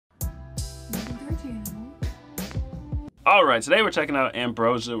All right, today we're checking out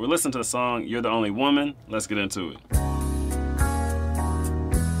Ambrosia. We're listening to the song You're the Only Woman. Let's get into it.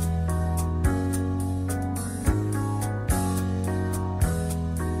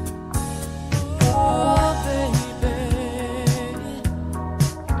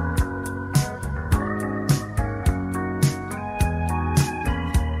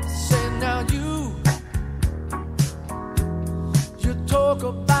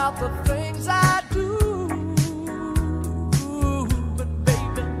 About the things I do, but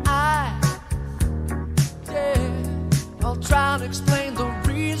baby, I'll try and explain the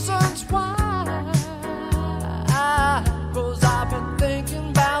reasons why. 'Cause I've been thinking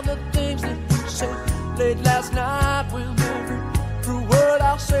about the things that you said late last night, when every word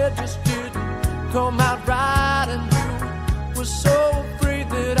I said just didn't come out right, and you were so afraid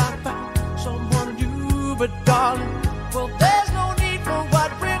that I found someone new. But darling, well, there's no need for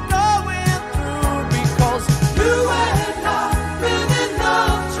what we're going through, because you and I've been in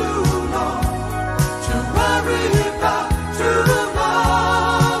love too long to worry about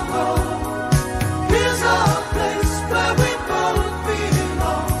tomorrow. Here's a place where we both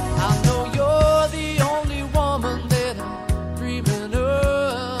belong. I know you're the only woman that I'm dreaming of.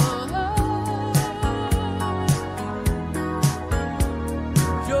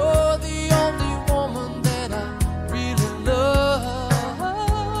 You're the only woman that I really love.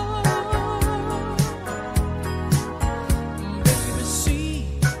 Baby, see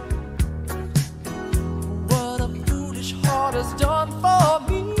what a foolish heart has done for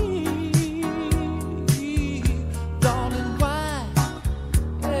me. Darling, why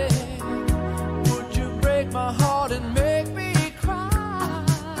would you break my heart and make me cry?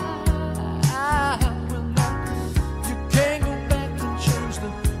 When you can't go back and change the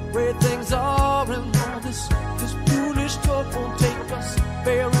way things are, and all this foolish talk won't take us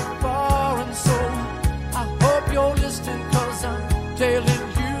very far. And so I hope you're listening, 'cause I'm telling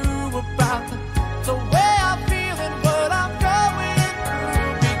you about the way I feel and what I'm going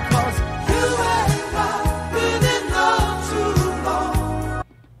through, because you and I've been in love too long.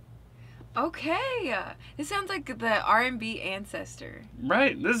 Okay, this sounds like the R&B ancestor.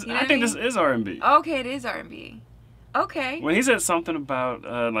 Right. You know I what think I this mean? is R&B. Okay, it is R&B. Okay. When he said something about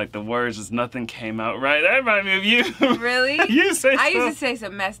like the words, just nothing came out right, that reminded me of you. Really? You say I used to say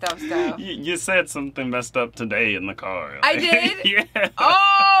some messed up stuff. You said something messed up today in the car. I did? Yeah.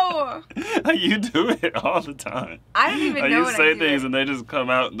 Oh! You do it all the time. I don't even know You when say I do things it. and they just come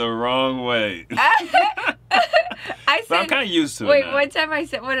out the wrong way. I But I'm said, kind of used to it wait, now. one time I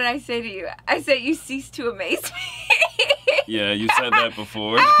said, what did I say to you? I said, you cease to amaze me. Yeah, you said that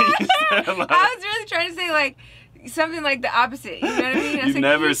before. I was really trying to say, like, something like the opposite. You know what I mean? I was You like,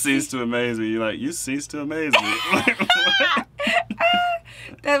 never cease to amaze me. You're like, you cease to amaze me.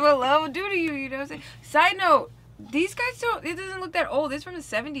 That's what love will do to you, you know what I'm saying? Side note, these guys it doesn't look that old. It's from the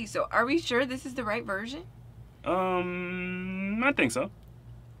 70s, so are we sure this is the right version? I think so.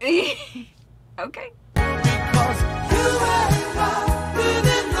 Okay. Because you and I've been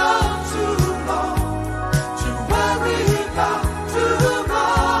in love too long to worry about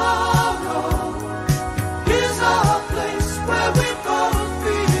tomorrow. Here's a place where we both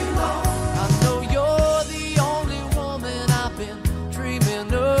belong. I know you're the only woman I've been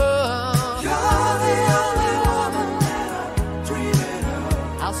dreaming of. You're the only woman that I'm dreaming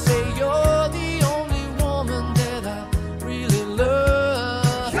of. I'll say you're the only woman that I really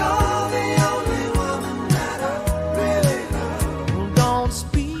love. You're the only woman that I really love. Don't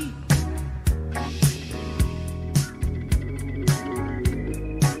speak.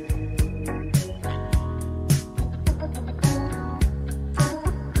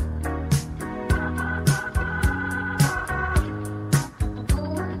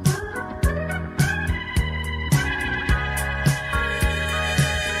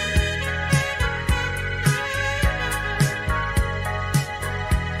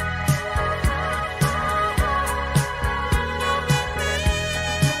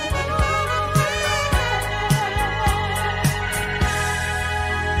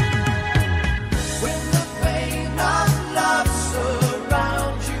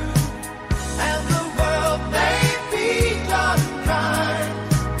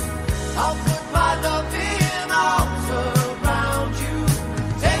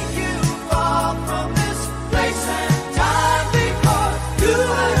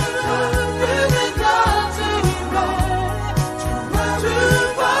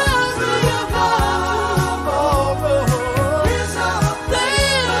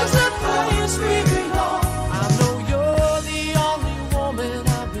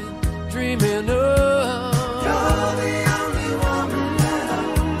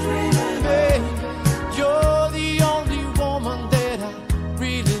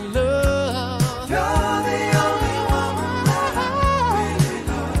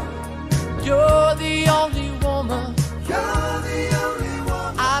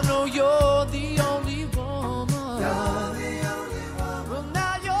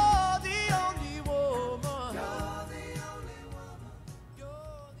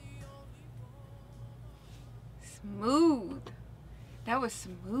 was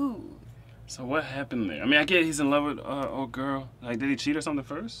smooth. So what happened there? I mean, I get he's in love with old girl. Like, did he cheat or something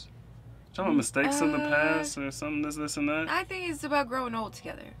first? Some mistakes in the past or something, this and that? I think it's about growing old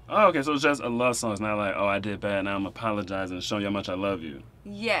together. Oh, okay, so it's just a love song. It's not like, oh, I did bad, now I'm apologizing and showing you how much I love you.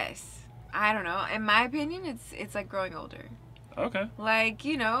 Yes. I don't know. In my opinion, it's like growing older. Okay. Like,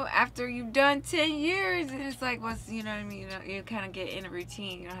 you know, after you've done 10 years, and it's like, you know what I mean? You kind of get in a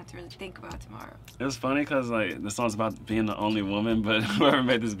routine. You don't have to really think about tomorrow. It was funny because, like, the song's about being the only woman, but whoever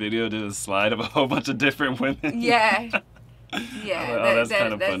made this video did a slide of a whole bunch of different women. Yeah. Yeah, like, that's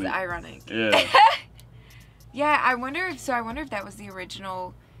kind of funny. That's ironic. Yeah. Yeah, I wonder if that was the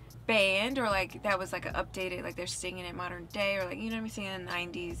original band, or like that was like an updated, like they're singing it modern day, or like, you know what I mean, singing in the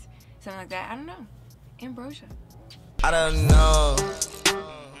 90s, something like that. I don't know. Ambrosia. I don't know.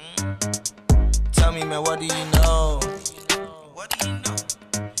 Tell me, man, what do you know? What do you know?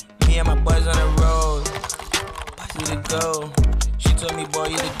 Me and my boys on the road. You to go. She told me, boy,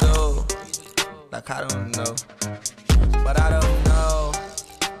 you to go. Like, I don't know. But I don't know.